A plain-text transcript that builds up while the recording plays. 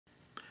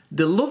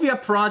Dilluvia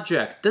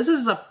project. This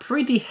is a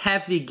pretty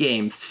heavy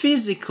game,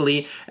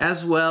 physically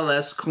as well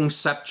as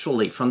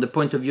conceptually. From the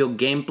point of view of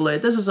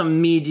gameplay, this is a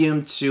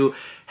medium to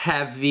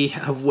heavy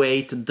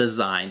weight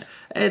design.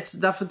 It's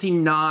definitely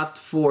not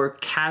for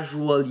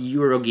casual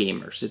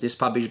Eurogamers. It is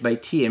published by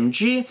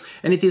TMG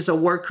and it is a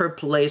worker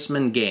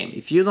placement game.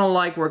 If you don't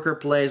like worker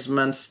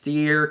placement,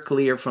 steer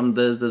clear from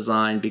this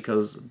design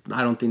because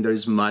I don't think there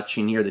is much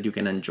in here that you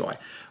can enjoy.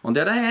 On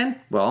the other hand,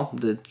 well,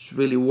 it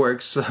really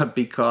works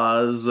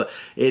because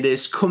it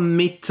is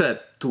committed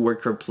to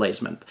worker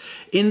placement.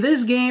 In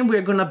this game,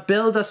 we're gonna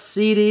build a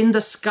city in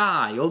the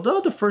sky.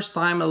 Although the first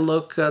time I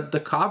looked at the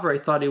cover, I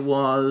thought it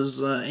was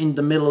in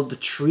the middle of the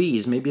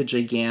trees, maybe a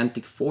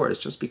gigantic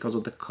forest, just because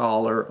of the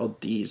color of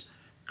these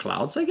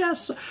clouds, I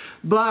guess.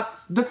 But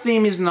the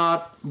theme is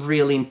not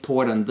really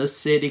important. The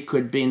city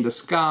could be in the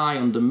sky,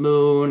 on the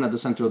moon, at the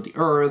center of the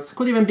earth,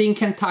 could even be in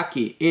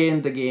Kentucky.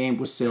 In the game,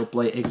 we still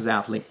play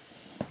exactly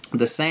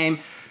the same.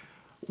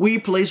 We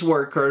place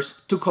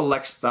workers to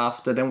collect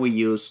stuff that then we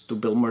use to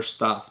build more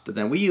stuff, that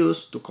then we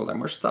use to collect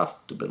more stuff,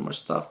 to build more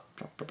stuff,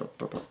 blah, blah,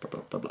 blah, blah,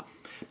 blah, blah, blah.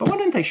 But why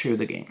don't I show you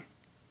the game?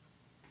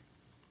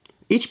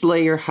 Each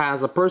player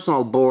has a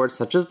personal board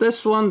such as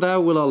this one that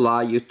will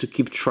allow you to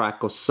keep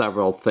track of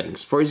several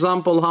things. For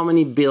example, how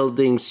many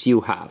buildings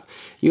you have.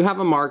 You have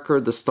a marker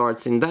that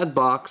starts in that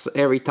box.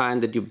 Every time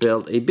that you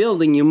build a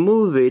building, you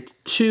move it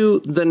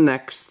to the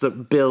next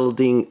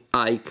building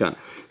icon.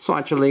 So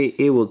actually,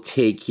 it will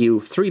take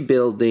you 3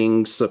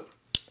 buildings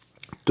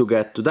to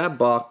get to that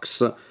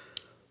box,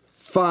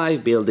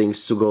 5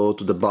 buildings to go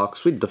to the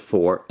box with the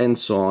 4, and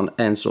so on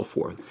and so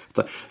forth.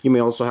 So you may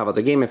also have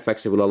other game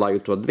effects that will allow you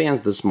to advance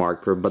this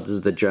marker, but this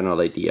is the general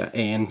idea.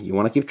 And you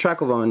want to keep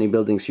track of how many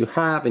buildings you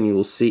have, and you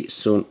will see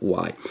soon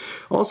why.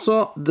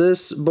 Also,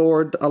 this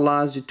board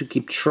allows you to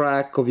keep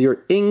track of your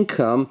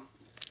income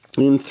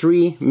in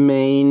 3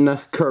 main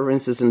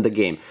currencies in the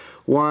game.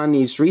 One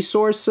is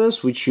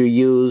resources, which you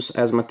use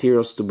as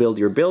materials to build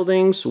your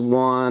buildings.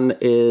 One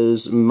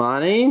is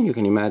money, you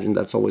can imagine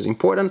that's always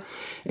important.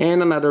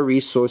 And another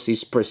resource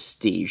is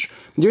prestige.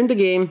 During the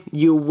game,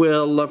 you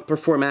will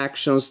perform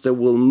actions that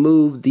will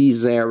move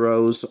these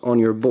arrows on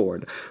your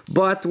board.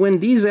 But when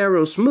these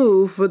arrows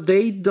move,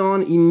 they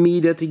don't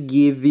immediately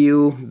give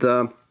you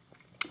the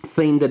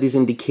thing that is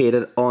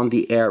indicated on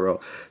the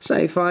arrow. So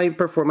if I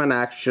perform an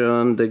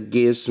action that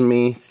gives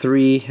me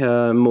 3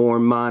 more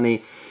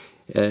money,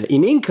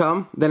 in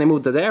income, then I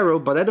move that arrow,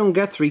 but I don't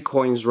get 3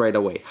 coins right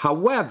away.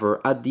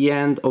 However, at the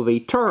end of the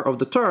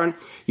turn,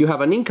 you have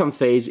an income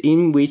phase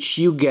in which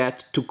you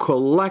get to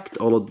collect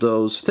all of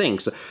those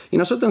things. In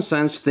a certain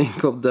sense,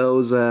 think of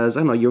those as,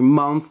 I don't know, your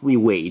monthly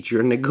wage.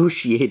 You're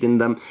negotiating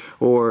them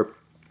or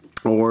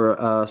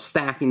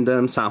stacking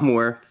them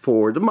somewhere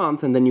for the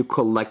month, and then you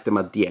collect them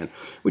at the end,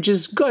 which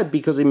is good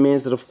because it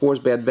means that, of course,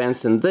 by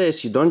advancing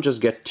this, you don't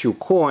just get 2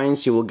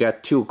 coins, you will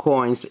get 2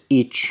 coins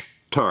each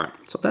turn.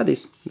 So that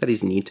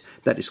is neat,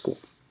 that is cool.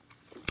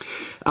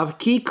 A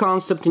key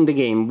concept in the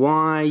game,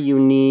 why you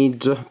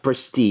need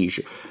prestige.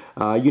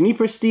 You need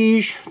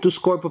prestige to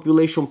score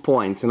population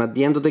points, and at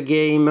the end of the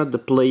game, the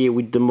player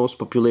with the most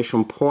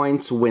population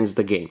points wins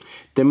the game.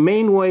 The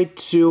main way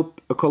to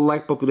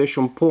collect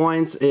population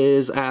points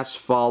is as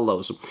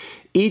follows.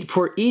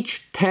 For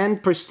each 10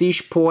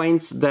 prestige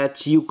points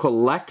that you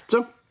collect,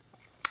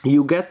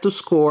 you get to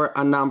score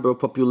a number of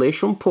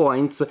population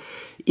points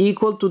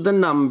equal to the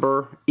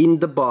number in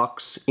the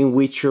box in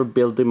which your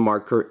building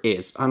marker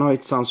is. I know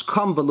it sounds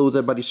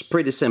convoluted, but it's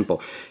pretty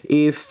simple.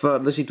 If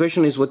the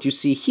situation is what you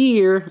see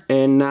here,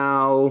 and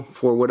now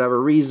for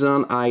whatever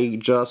reason I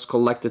just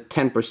collected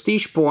 10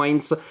 prestige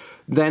points,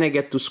 then I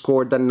get to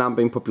score that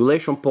number in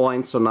population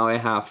points, so now I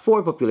have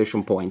 4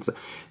 population points.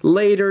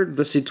 Later,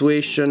 the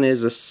situation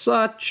is as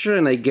such,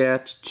 and I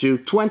get to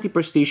 20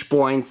 prestige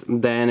points,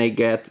 then I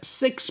get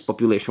 6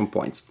 population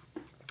points.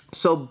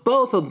 So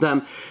both of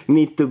them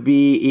need to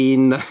be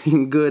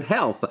in good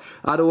health,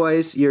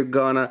 otherwise you're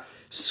gonna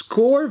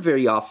score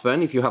very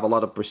often if you have a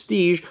lot of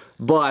prestige,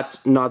 but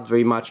not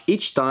very much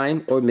each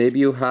time, or maybe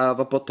you have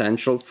a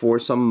potential for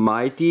some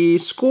mighty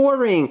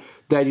scoring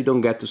that you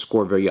don't get to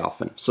score very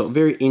often. So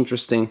very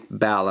interesting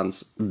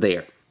balance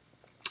there.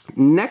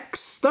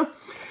 Next,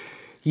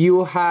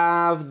 you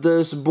have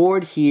this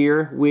board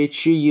here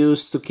which you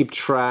use to keep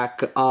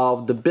track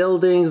of the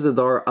buildings that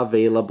are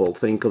available.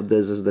 Think of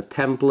this as the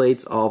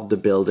templates of the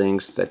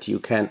buildings that you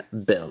can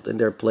build, and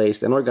they're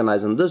placed and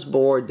organized on this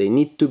board. They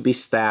need to be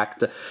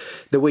stacked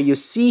the way you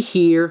see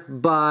here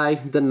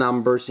by the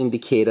numbers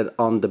indicated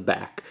on the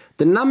back.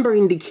 The number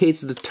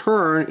indicates the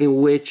turn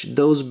in which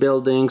those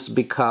buildings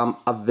become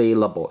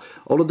available.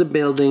 All of the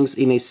buildings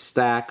in a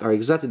stack are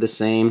exactly the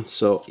same,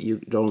 so you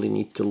only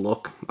need to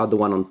look at the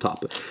one on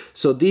top.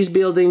 So these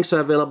buildings are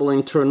available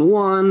in turn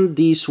 1,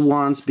 these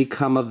ones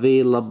become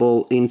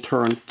available in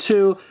turn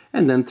 2,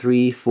 and then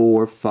 3,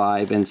 4,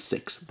 5, and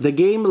 6. The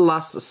game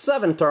lasts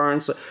 7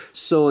 turns,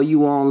 so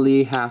you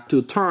only have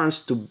 2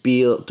 turns to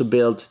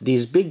build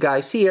these big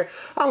guys here,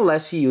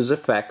 unless you use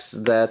effects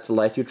that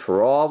let you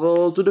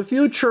travel to the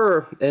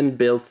future and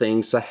build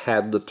things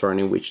ahead of the turn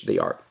in which they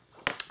are.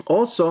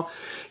 Also,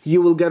 you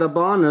will get a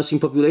bonus in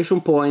population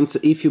points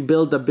if you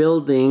build a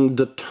building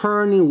the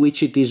turn in which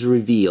it is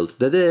revealed.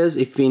 That is,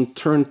 if in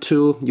turn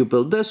 2 you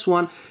build this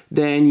one,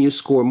 then you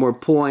score more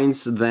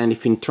points than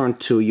if in turn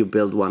 2 you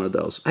build one of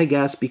those. I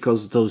guess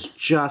because those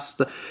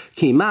just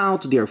came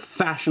out, they're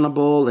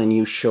fashionable, and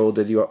you show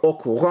that you are au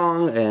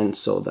courant, and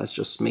so that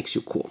just makes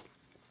you cool.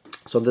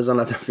 So there's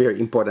another very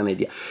important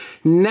idea.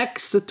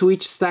 Next to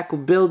each stack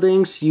of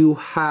buildings, you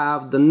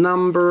have the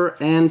number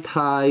and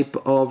type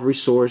of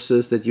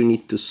resources that you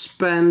need to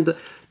spend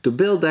to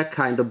build that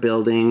kind of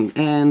building,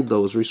 and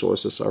those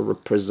resources are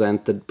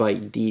represented by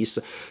these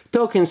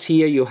tokens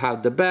here. You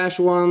have the beige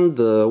one,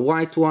 the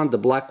white one,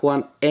 the black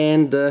one,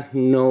 and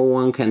no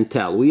one can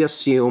tell. We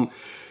assume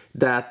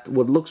that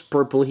what looks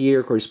purple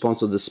here corresponds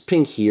to this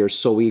pink here,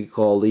 so we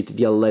call it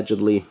the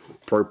allegedly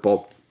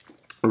purple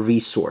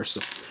resource.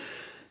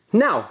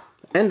 Now,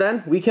 and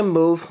then we can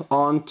move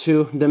on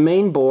to the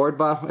main board,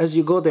 but as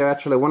you go there,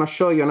 actually, I want to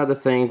show you another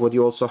thing. What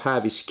you also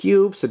have is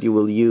cubes that you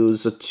will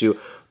use to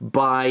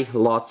buy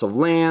lots of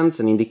lands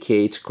and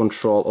indicate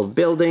control of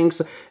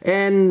buildings,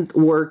 and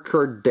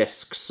worker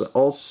discs.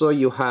 Also,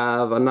 you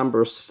have a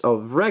number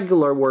of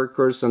regular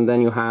workers, and then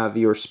you have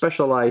your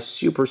specialized,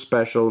 super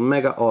special,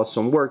 mega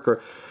awesome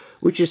worker,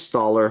 which is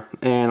taller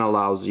and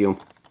allows you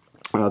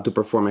to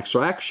perform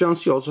extra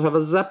actions. You also have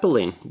a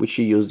zeppelin, which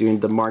you use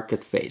during the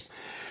market phase.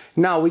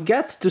 Now we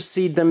get to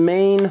see the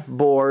main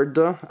board.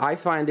 I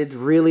find it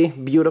really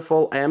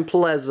beautiful and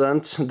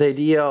pleasant. The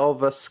idea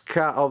of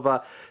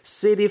a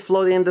city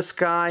floating in the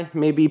sky,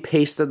 maybe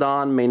pasted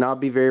on, may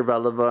not be very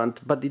relevant,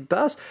 but it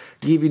does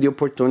give you the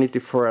opportunity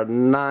for a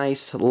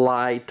nice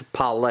light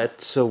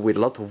palette with a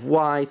lot of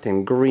white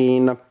and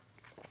green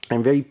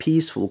and very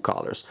peaceful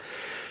colors.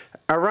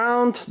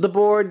 Around the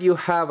board you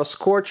have a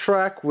score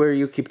track where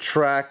you keep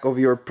track of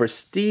your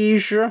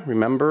prestige.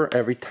 Remember,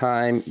 every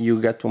time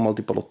you get to a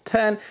multiple of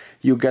 10,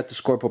 you get to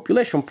score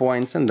population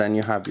points, and then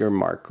you have your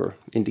marker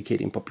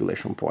indicating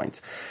population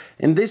points.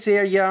 In this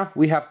area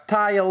we have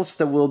tiles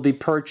that will be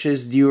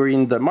purchased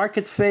during the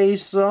market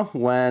phase.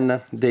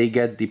 When they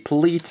get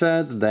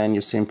depleted, then you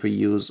simply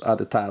use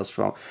other tiles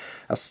from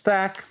a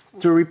stack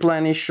to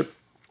replenish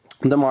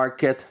the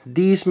market.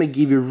 These may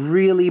give you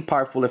really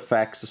powerful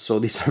effects, so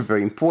these are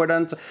very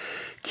important.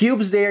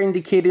 Cubes there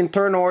indicating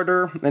turn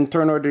order, and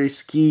turn order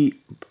is key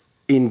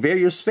in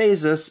various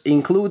phases,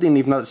 including,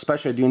 if not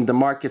especially, during the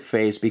market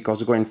phase,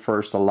 because going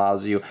first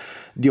allows you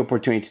the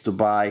opportunity to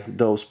buy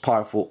those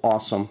powerful,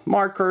 awesome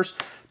markers.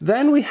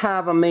 Then we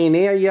have a main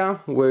area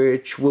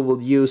which we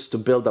will use to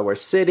build our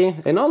city,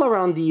 and all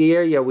around the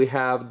area we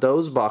have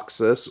those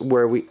boxes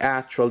where we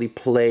actually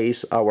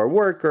place our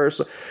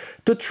workers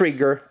to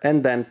trigger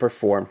and then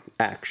perform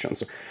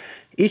actions.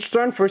 Each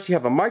turn, first you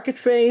have a market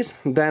phase,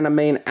 then a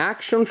main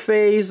action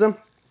phase,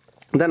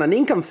 then an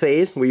income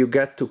phase where you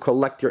get to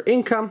collect your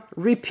income,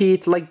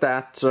 repeat like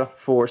that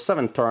for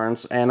 7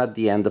 turns, and at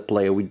the end the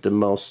player with the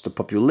most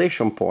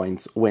population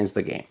points wins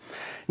the game.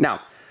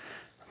 Now,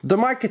 the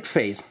market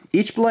phase.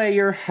 Each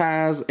player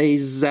has a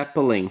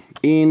zeppelin.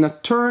 In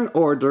turn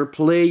order,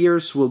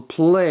 players will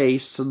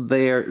place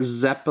their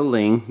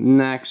zeppelin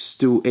next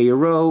to a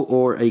row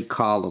or a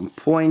column,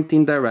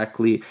 pointing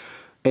directly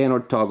and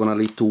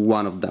orthogonally to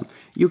one of them.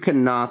 You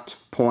cannot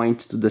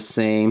point to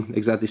the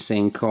exactly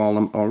same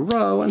column or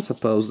row, and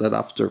suppose that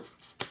after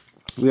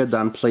we are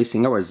done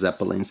placing our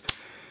zeppelins,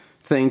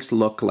 things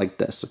look like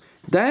this.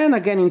 Then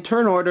again, in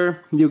turn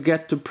order, you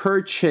get to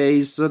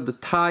purchase the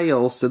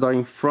tiles that are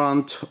in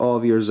front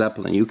of your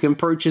zeppelin. You can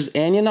purchase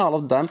any and all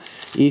of them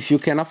if you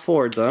can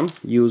afford them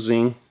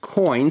using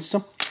coins.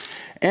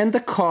 And the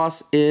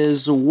cost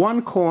is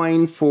 1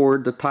 coin for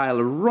the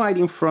tile right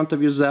in front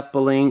of your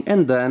zeppelin,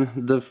 and then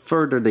the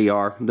further they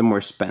are, the more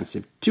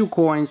expensive. 2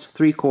 coins,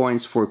 3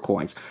 coins, 4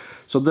 coins.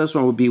 So this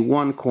one would be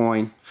 1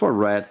 coin for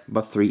red,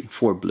 but 3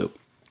 for blue.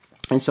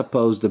 And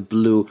suppose the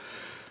blue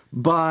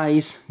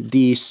buys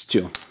these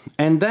 2.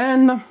 And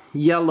then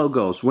yellow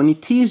goes. When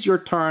it is your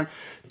turn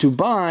to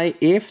buy,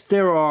 if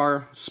there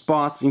are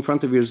spots in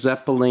front of your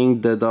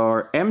zeppelin that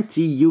are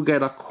empty, you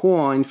get a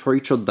coin for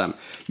each of them.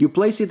 You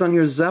place it on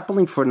your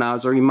zeppelin for now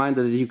as a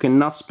reminder that you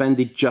cannot spend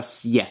it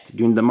just yet.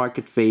 During the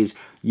market phase,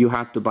 you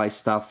have to buy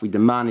stuff with the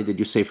money that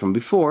you saved from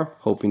before,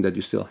 hoping that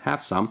you still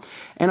have some.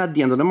 And at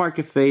the end of the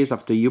market phase,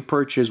 after you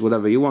purchase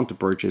whatever you want to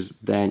purchase,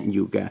 then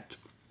you get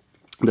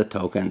the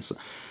tokens,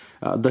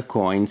 the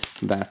coins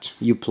that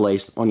you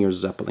placed on your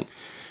zeppelin.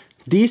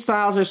 These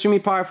tiles are extremely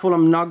powerful.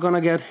 I'm not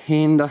gonna get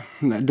in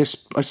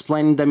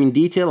explaining them in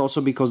detail, also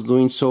because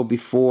doing so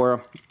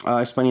before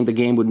explaining the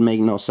game would make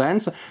no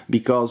sense,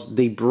 because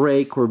they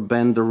break or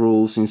bend the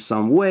rules in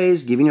some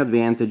ways, giving you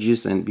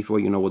advantages, and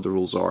before you know what the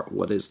rules are,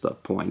 what is the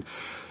point?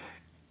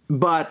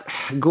 But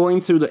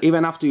going through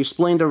even after you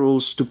explain the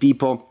rules to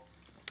people,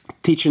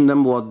 teaching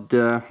them what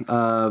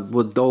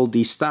all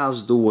these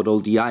styles do, what all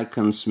the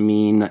icons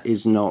mean,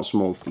 is no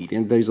small feat,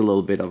 and there's a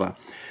little bit of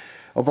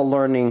a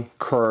learning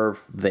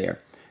curve there.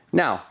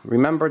 Now,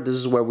 remember, this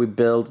is where we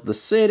build the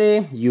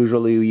city.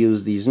 Usually we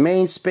use these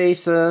main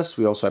spaces.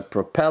 We also have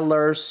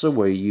propellers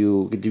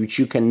which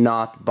you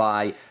cannot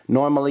buy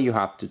normally. You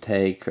have to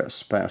take a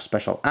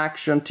special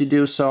action to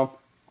do so.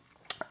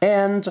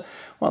 And,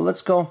 well,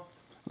 let's go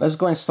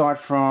and start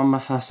from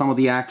some of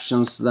the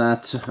actions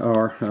that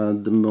are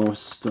the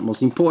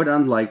most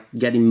important, like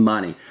getting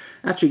money.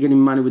 Actually, getting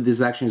money with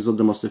this action is not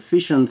the most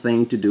efficient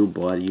thing to do,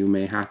 but you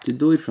may have to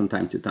do it from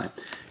time to time.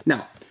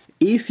 Now,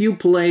 if you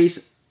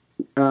place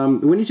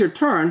when it's your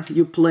turn,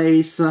 you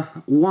place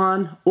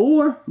one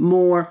or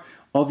more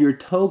of your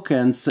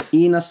tokens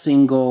in a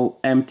single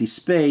empty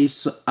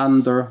space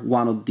under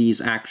one of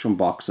these action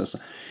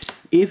boxes.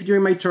 If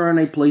during my turn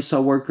I place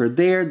a worker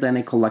there, then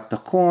I collect a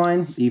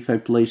coin. If I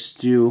place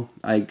 2,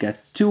 I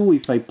get 2.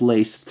 If I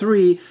place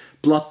 3,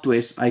 plot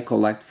twist, I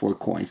collect 4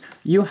 coins.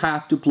 You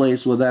have to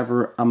place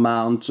whatever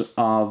amount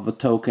of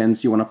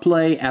tokens you want to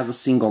play as a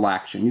single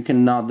action. You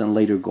cannot then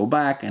later go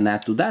back and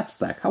add to that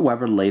stack.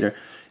 However, later,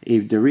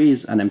 if there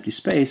is an empty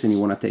space and you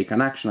want to take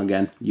an action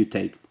again, you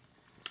take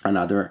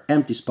another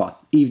empty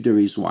spot, if there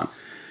is one.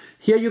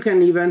 Here you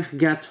can even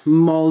get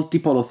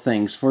multiple of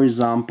things. For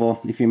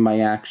example, if in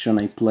my action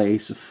I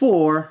place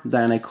 4,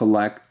 then I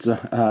collect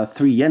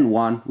 3 and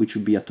 1, which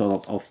would be a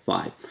total of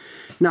 5.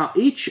 Now,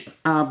 each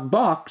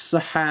box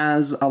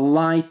has a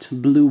light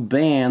blue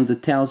band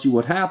that tells you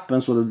what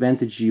happens, what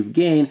advantage you've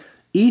gained,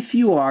 if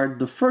you are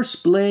the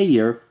first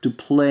player to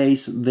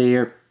place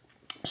their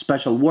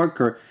special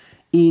worker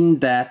in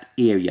that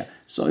area.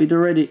 So it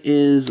already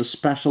is a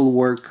special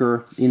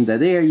worker in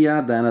that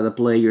area, then other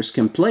players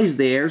can place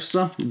theirs,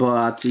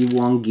 but it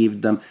won't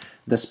give them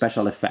the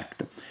special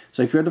effect.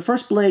 So if you're the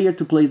first player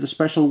to place the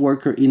special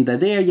worker in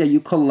that area,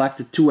 you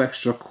collect 2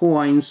 extra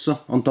coins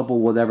on top of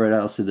whatever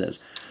else it is.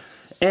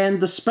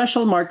 And the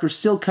special marker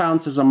still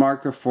counts as a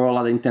marker for all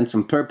other intents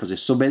and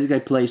purposes. So basically I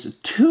place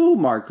 2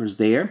 markers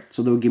there,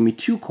 so that will give me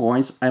 2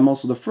 coins. I'm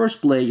also the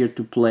first player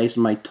to place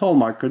my tall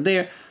marker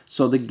there,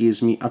 so that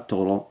gives me a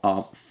total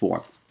of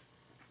 4.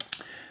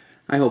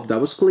 I hope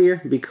that was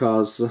clear,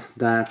 because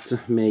that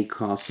may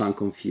cause some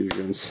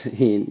confusions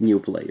in new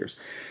players.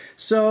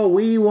 So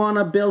we want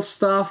to build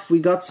stuff,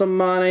 we got some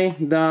money,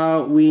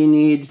 now we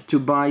need to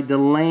buy the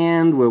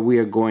land where we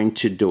are going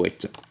to do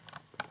it,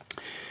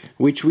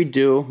 which we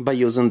do by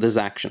using this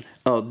action.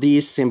 Oh,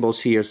 these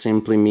symbols here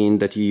simply mean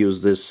that you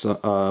use this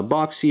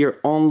box here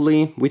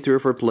only with 3 or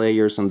 4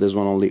 players, and this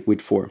one only with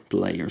 4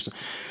 players.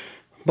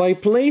 By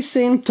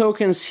placing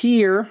tokens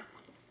here,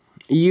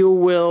 you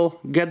will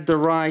get the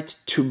right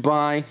to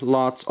buy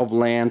lots of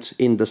land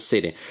in the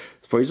city.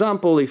 For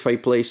example, if I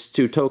place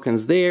 2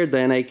 tokens there,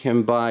 then I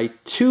can buy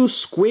 2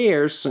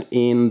 squares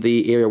in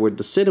the area where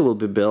the city will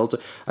be built.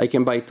 I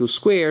can buy 2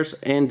 squares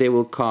and they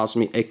will cost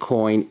me a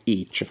coin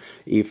each.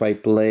 If I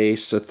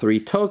place 3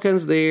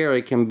 tokens there,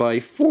 I can buy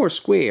 4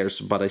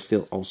 squares, but I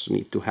still also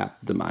need to have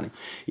the money.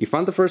 If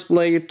I'm the first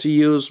player to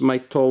use my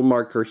tall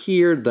marker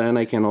here, then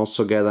I can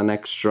also get an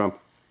extra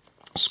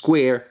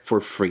square for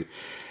free.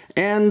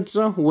 And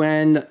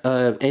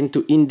and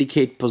to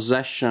indicate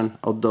possession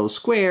of those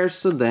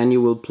squares, then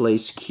you will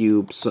place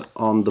cubes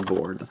on the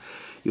board.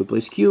 You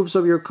place cubes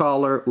of your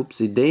color.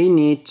 Oopsie, they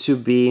need to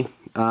be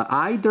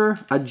either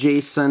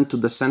adjacent to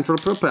the central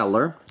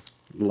propeller,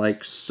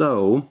 like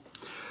so,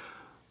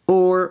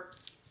 or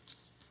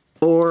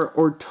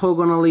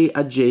orthogonally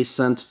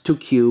adjacent to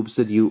cubes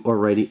that you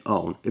already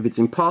own. If it's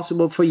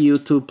impossible for you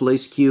to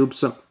place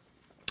cubes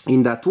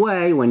in that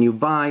way, when you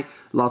buy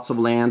lots of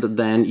land,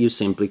 then you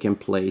simply can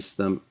place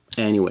them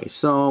anyway.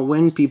 So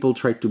when people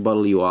try to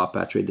bottle you up,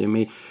 actually, they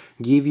may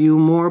give you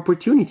more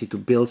opportunity to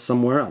build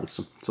somewhere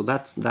else. So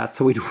that's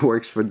how it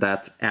works for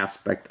that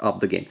aspect of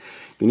the game.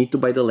 You need to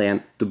buy the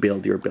land to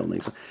build your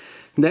buildings.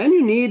 Then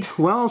you need,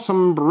 well,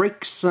 some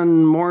bricks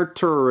and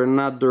mortar and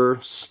other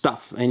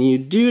stuff. And you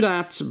do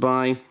that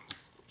by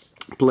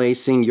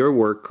placing your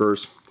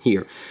workers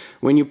here.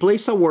 When you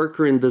place a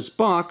worker in this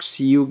box,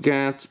 you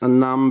get a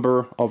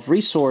number of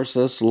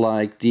resources,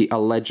 like the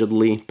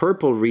allegedly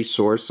purple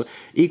resource,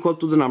 equal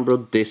to the number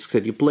of discs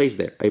that you place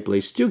there. I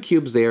place 2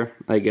 cubes there,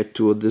 I get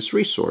 2 of this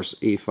resource.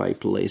 If I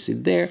place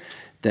it there,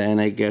 then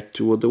I get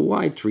 2 of the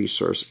white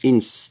resource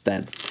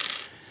instead.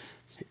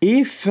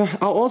 If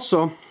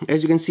also,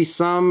 as you can see,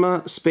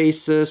 some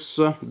spaces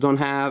don't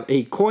have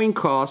a coin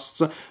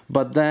cost,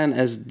 but then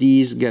as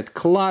these get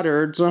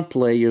cluttered,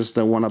 players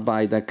that want to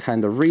buy that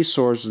kind of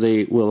resource,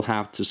 they will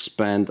have to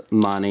spend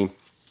money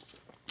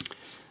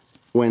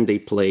when they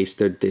place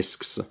their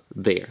discs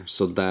there.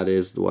 So that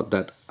is what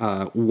that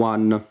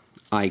one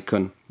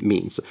icon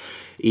means.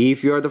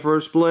 If you are the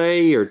first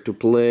player to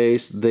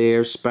place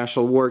their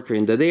special worker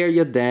in that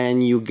area,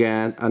 then you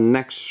get an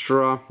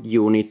extra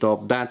unit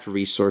of that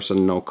resource at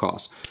no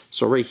cost.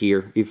 So right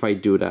here, if I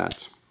do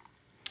that,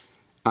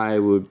 I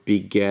would be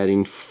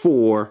getting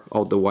 4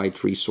 of the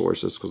white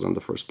resources because I'm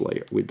the first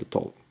player with the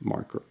tall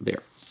marker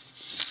there.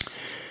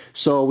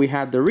 So we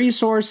had the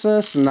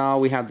resources, now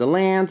we have the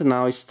land,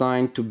 now it's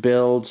time to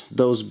build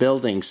those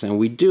buildings, and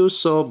we do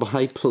so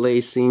by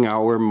placing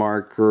our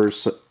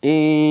markers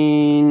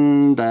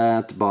in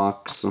that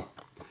box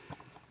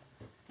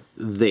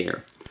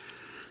there.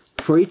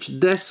 For each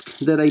disc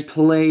that I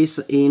place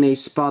in a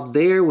spot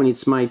there, when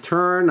it's my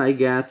turn, I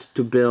get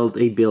to build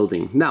a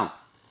building. Now,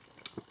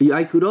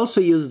 I could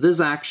also use this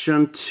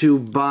action to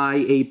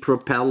buy a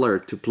propeller,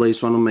 to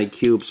place one of my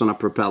cubes on a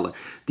propeller.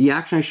 The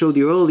action I showed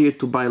you earlier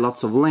to buy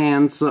lots of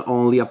lands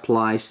only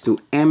applies to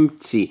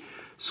empty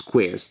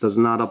squares, does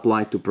not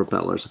apply to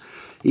propellers.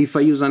 If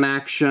I use an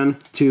action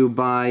to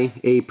buy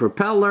a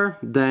propeller,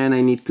 then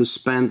I need to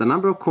spend the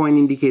number of coin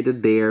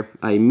indicated there.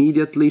 I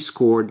immediately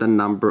score the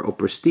number of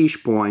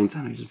prestige points,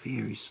 and it's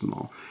very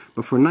small.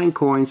 But for 9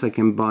 coins, I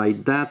can buy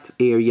that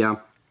area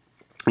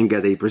and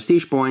get 8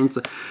 prestige points,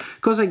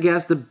 because I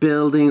guess the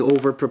building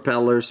over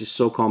propellers is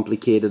so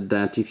complicated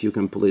that if you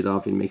can pull it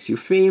off, it makes you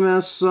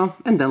famous,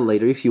 and then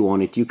later, if you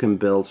want it, you can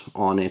build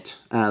on it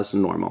as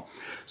normal.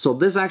 So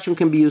this action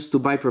can be used to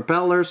buy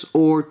propellers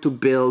or to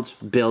build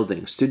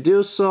buildings. To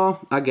do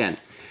so, again,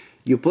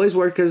 you place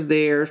workers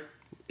there.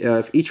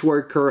 Each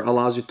worker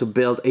allows you to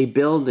build a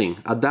building.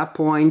 At that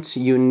point,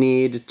 you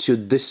need to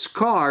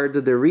discard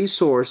the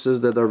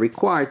resources that are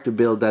required to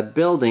build that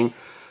building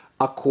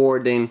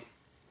according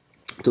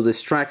to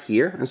this track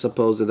here. And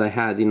suppose that I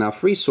had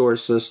enough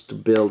resources to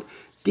build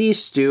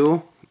these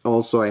two.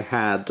 Also, I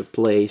had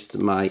placed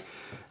my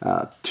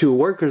 2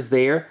 workers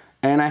there,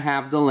 and I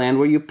have the land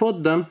where you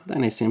put them.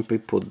 Then I simply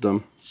put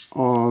them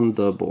on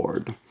the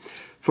board.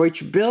 For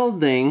each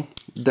building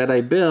that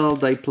I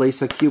build, I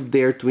place a cube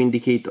there to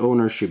indicate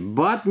ownership.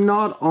 But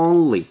not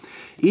only.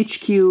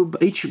 Each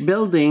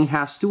building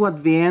has 2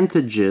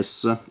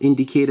 advantages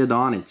indicated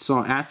on it.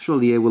 So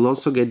actually, I will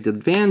also get the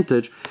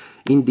advantage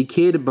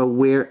indicated by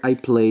where I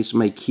place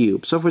my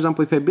cube. So for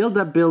example, if I build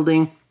that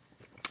building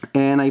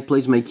and I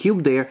place my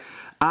cube there,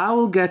 I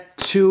will get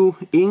 2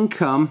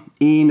 income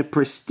in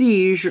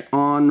prestige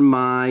on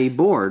my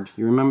board.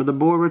 You remember the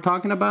board we're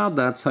talking about?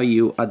 That's how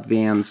you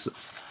advance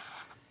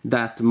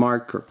that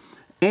marker.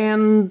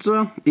 And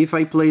if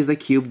I place the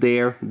cube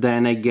there,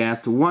 then I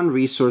get 1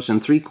 resource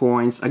and 3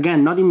 coins.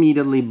 Again, not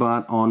immediately,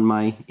 but on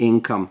my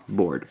income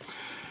board.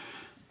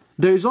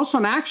 There is also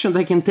an action that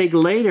I can take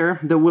later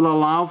that will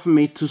allow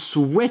me to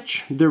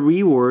switch the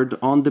reward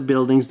on the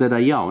buildings that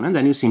I own. And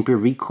then you simply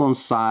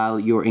reconcile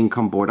your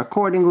income board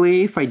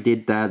accordingly. If I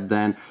did that,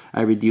 then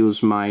I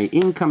reduce my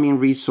incoming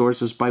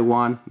resources by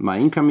 1, my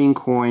incoming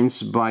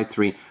coins by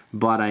 3,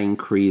 but I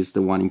increase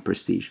the 1 in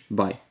prestige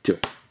by 2.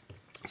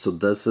 So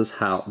this is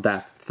how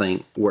that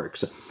thing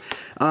works.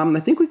 I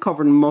think we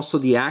covered most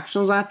of the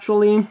actions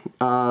actually.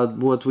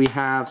 What we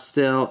have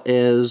still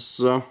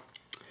is...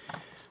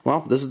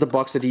 well, this is the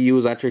box that you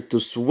use actually to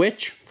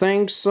switch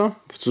things,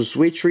 to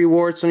switch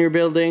rewards on your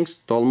buildings.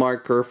 Tall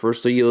marker,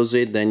 first to use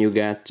it, then you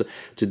get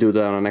to do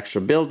that on an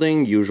extra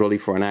building. Usually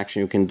for an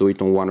action you can do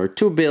it on 1 or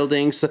 2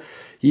 buildings.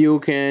 You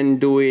can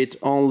do it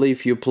only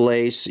if you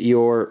place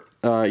your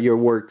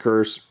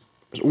workers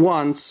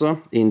once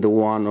in the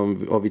one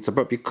of its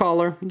appropriate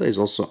color. There is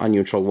also a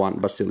neutral one,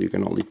 but still you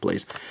can only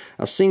place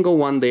a single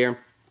one there.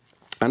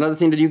 Another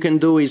thing that you can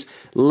do is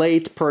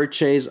late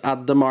purchase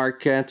at the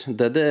market.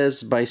 That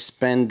is, by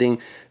spending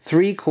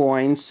 3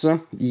 coins,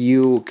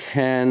 you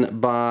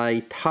can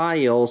buy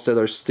tiles that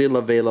are still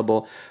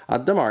available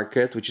at the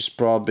market, which is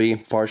probably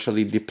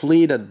partially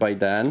depleted by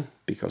then,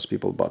 because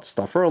people bought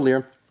stuff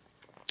earlier.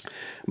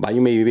 But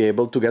you may be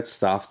able to get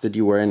stuff that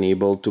you weren't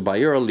able to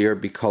buy earlier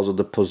because of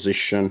the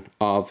position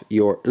of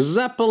your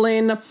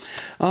Zeppelin.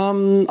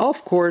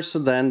 Of course,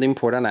 then the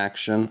important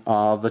action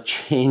of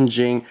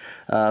changing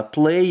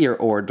player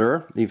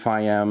order. If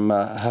I am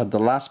the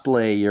last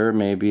player,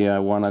 maybe I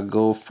want to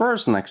go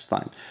first next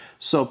time.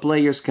 So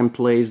players can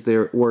place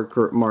their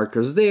worker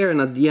markers there, and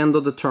at the end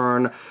of the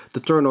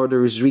turn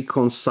order is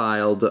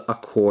reconciled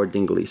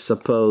accordingly.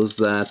 Suppose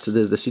that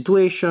this is the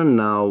situation.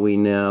 Now we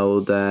know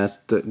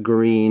that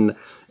green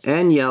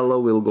and yellow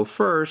will go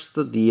first.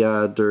 The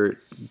other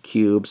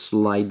cubes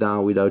slide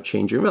down without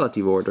changing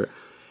relative order,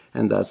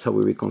 and that's how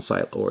we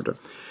reconcile order.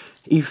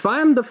 If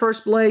I'm the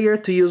first player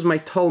to use my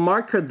tall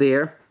marker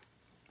there,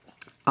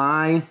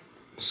 I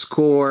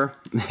score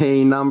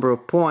a number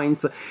of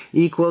points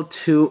equal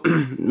to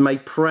my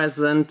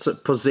present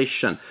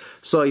position.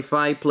 So if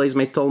I place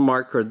my tall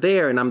marker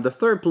there and I'm the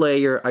third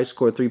player, I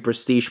score 3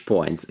 prestige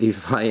points.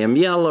 If I am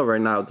yellow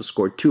right now, to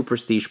score 2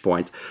 prestige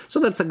points.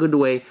 So that's a good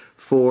way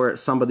for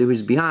somebody who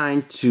is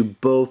behind to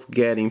both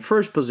get in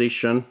first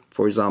position,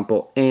 for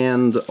example,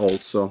 and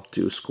also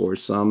to score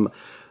some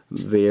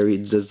very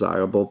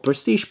desirable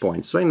prestige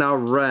points. Right now,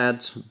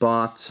 red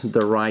bought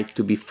the right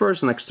to be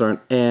first next turn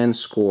and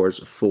scores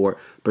 4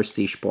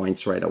 prestige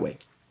points right away.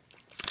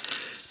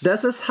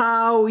 This is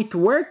how it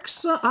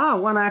works.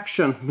 One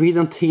action we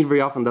don't hit very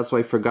often, that's why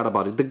I forgot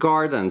about it. The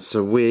gardens.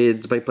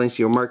 By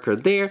placing your marker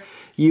there,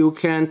 you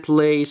can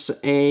place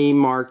a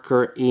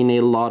marker in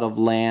a lot of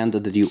land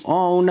that you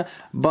own,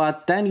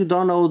 but then you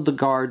don't own the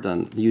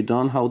garden. You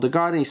don't own the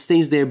garden, it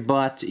stays there,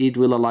 but it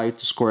will allow you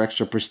to score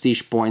extra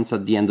prestige points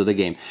at the end of the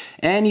game.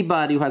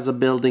 Anybody who has a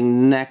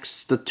building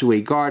next to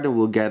a garden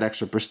will get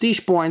extra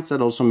prestige points.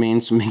 That also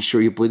means make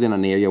sure you put in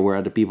an area where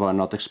other people are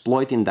not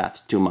exploiting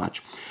that too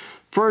much.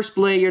 First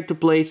player to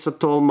place a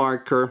toll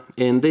marker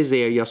in this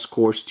area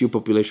scores 2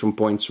 population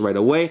points right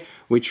away,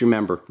 which,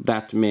 remember,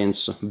 that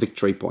means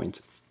victory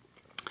point.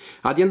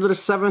 At the end of the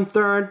 7th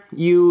turn,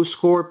 you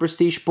score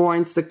prestige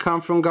points that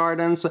come from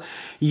gardens.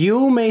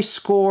 You may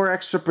score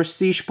extra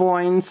prestige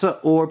points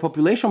or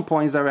population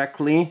points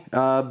directly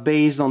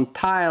based on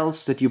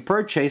tiles that you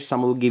purchase.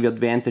 Some will give you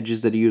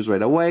advantages that you use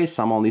right away,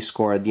 some only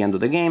score at the end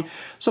of the game.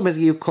 So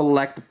basically you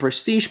collect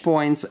prestige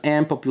points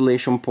and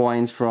population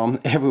points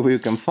from everywhere you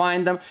can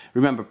find them.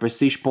 Remember,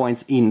 prestige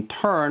points in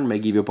turn may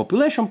give you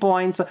population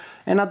points,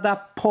 and at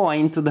that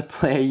point the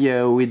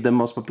player with the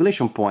most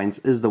population points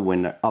is the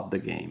winner of the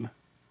game.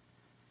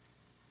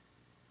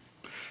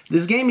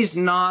 This game is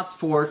not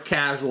for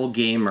casual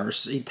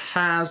gamers. It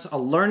has a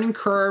learning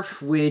curve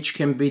which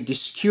can be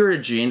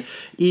discouraging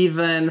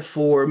even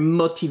for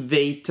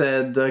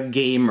motivated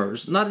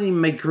gamers. Not in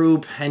my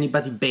group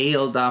anybody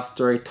bailed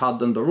after I taught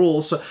them the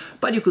rules,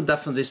 but you could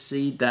definitely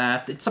see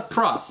that it's a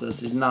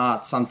process. It's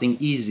not something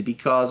easy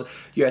because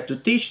you have to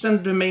teach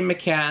them the main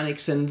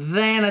mechanics, and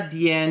then at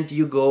the end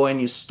you go and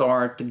you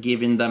start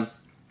giving them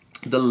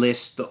the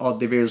list of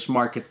the various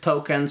market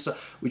tokens,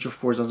 which of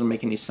course doesn't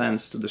make any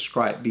sense to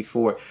describe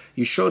before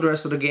you show the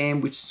rest of the game,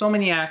 with so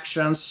many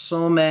actions,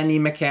 so many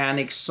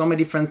mechanics, so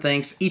many different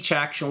things. Each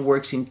action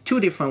works in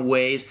 2 different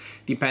ways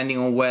depending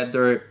on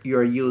whether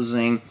you're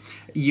using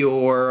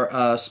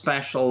your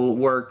special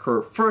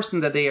worker first in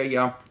that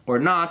area or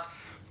not.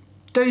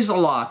 There's a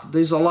lot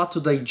to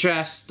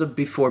digest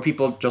before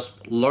people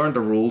just learn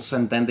the rules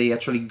and then they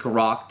actually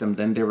grok them,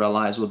 then they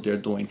realize what they're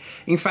doing.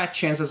 In fact,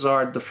 chances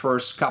are the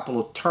first couple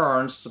of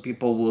turns, so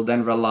people will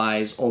then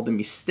realize all the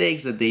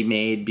mistakes that they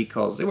made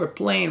because they were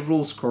playing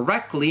rules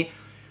correctly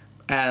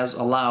as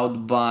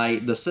allowed by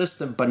the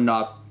system, but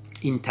not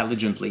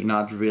intelligently,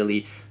 not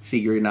really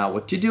figuring out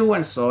what to do,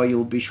 and so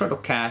you'll be short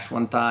of cash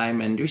one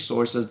time and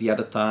resources the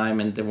other time,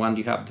 and then when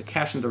you have the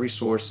cash and the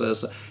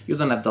resources, you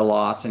don't have the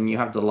lots, and you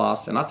have the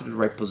lots and not in the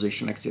right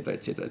position, etc,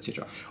 etc,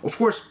 etc. Of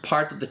course,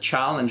 part of the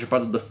challenge,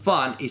 part of the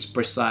fun is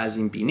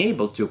precisely in being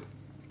able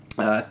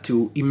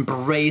to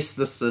embrace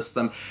the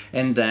system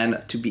and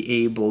then to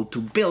be able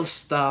to build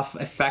stuff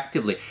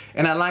effectively.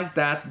 And I like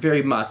that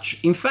very much.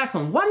 In fact,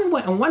 on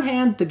one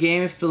hand, the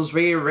game feels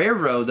very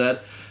railroaded.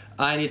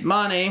 I need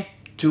money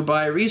to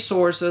buy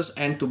resources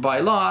and to buy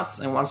lots,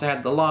 and once I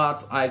have the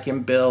lots, I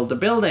can build the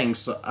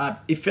buildings.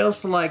 It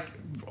feels like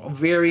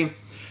very,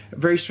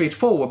 very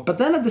straightforward. But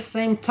then at the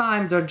same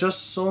time, there are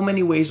just so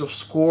many ways of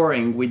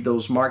scoring with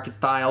those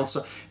market tiles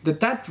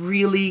that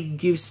really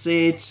gives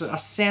it a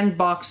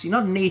sandboxy,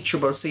 not nature,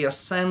 but say a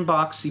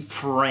sandboxy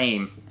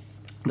frame.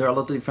 There are a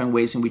lot of different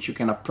ways in which you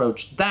can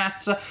approach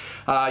that.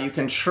 You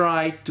can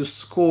try to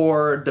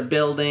score the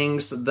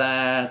buildings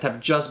that have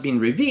just been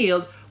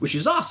revealed, which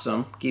is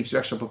awesome, gives you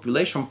extra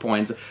population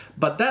points,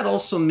 but that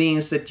also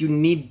means that you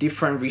need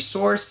different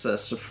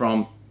resources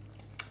from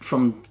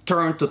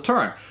turn to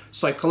turn.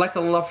 So I collect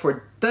a lot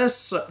for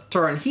this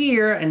turn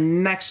here,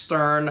 and next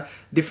turn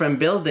different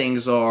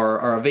buildings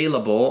are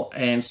available,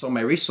 and so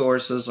my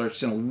resources are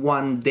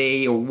 1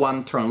 day or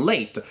 1 turn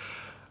late.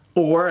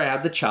 Or I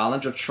have the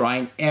challenge of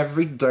trying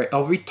every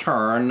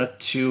turn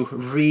to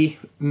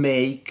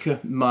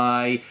remake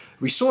my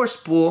resource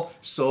pool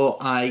so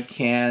I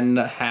can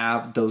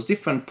have those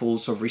different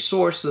pools of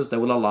resources that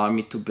will allow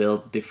me to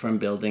build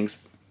different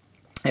buildings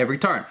every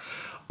turn.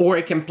 Or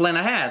I can plan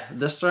ahead.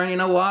 This turn, you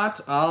know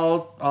what?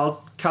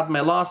 I'll cut my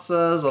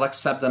losses, I'll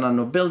accept that I'm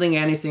not building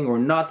anything or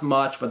not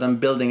much, but I'm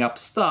building up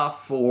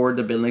stuff for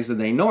the buildings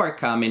that I know are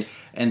coming,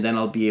 and then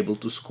I'll be able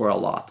to score a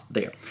lot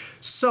there.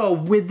 So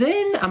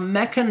within a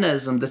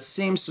mechanism that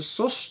seems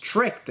so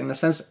strict, in a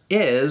sense,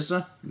 is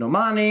no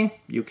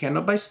money, you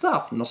cannot buy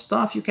stuff, no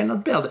stuff, you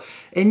cannot build.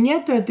 And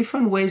yet there are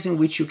different ways in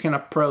which you can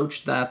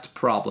approach that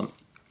problem.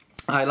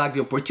 I like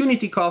the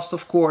opportunity cost,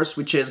 of course,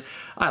 which is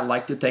I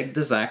like to take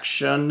this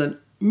action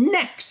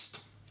next,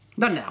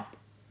 not now,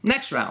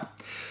 next round.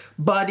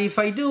 But if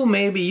I do,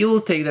 maybe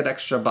you'll take that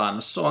extra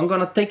bonus. So I'm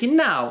gonna take it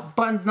now,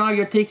 but now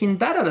you're taking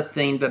that other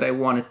thing that I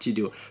wanted to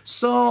do.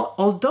 So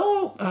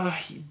although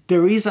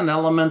there is an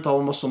element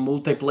almost of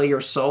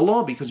multiplayer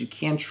solo, because you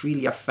can't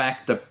really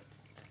affect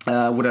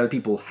what other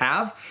people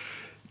have,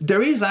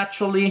 there is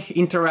actually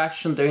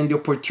interaction there in the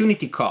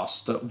opportunity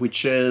cost,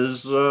 which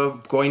is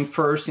going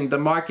first in the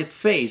market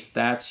phase.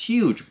 That's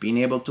huge. Being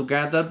able to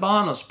get that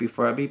bonus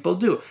before people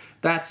do.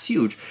 That's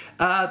huge.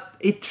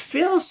 It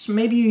feels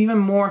maybe even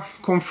more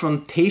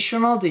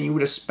confrontational than you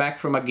would expect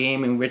from a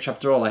game in which,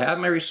 after all, I have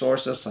my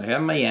resources, I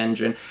have my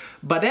engine,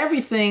 but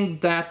everything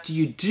that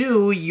you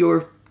do,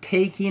 you're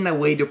taking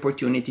away the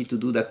opportunity to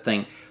do that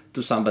thing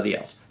to somebody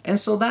else. And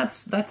so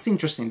that's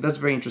interesting. That's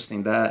very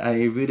interesting.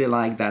 I really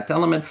like that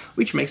element,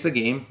 which makes the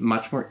game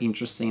much more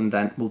interesting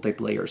than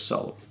multiplayer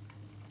solo.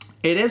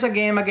 It is a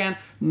game, again,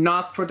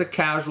 not for the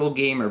casual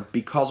gamer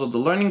because of the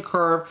learning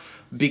curve,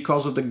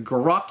 because of the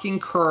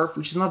grokking curve,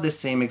 which is not the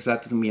same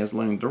exactly to me as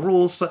learning the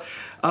rules,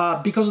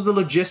 because of the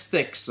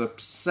logistics of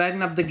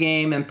setting up the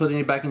game and putting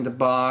it back in the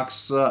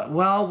box.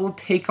 Well, will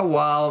take a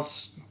while.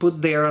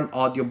 Put there an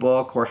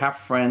audiobook or have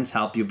friends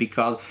help you,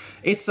 because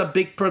it's a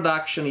big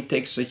production. It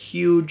takes a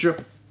huge...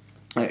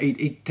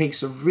 It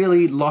takes a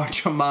really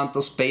large amount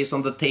of space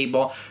on the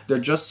table. There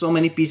are just so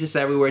many pieces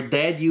everywhere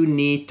that you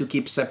need to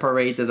keep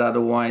separated,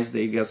 otherwise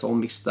they get all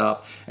mixed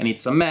up and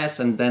it's a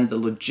mess, and then the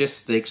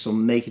logistics of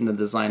making the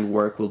design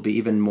work will be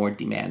even more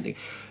demanding.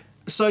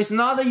 So it's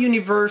not a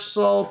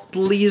universal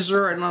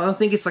pleaser, and I don't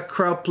think it's a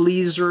crowd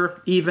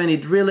pleaser even.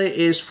 It really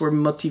is for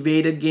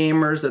motivated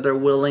gamers that are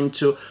willing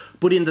to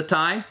put in the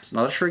time. It's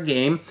not a short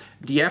game.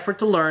 The effort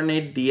to learn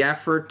it, the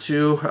effort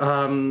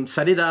to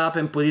set it up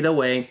and put it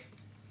away.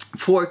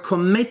 For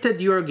committed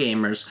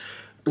Eurogamers,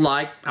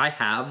 like I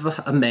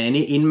have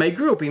many in my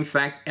group. In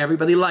fact,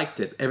 everybody liked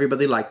it.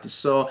 Everybody liked it.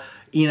 So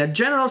in a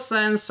general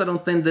sense, I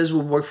don't think this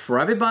will work for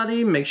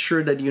everybody. Make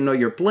sure that you know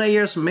your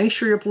players. Make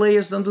sure your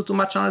players don't do too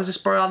much analysis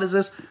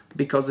paralysis,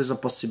 because there's a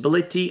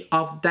possibility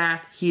of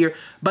that here.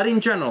 But in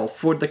general,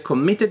 for the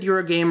committed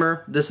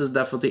Eurogamer, this is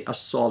definitely a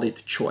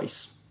solid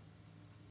choice.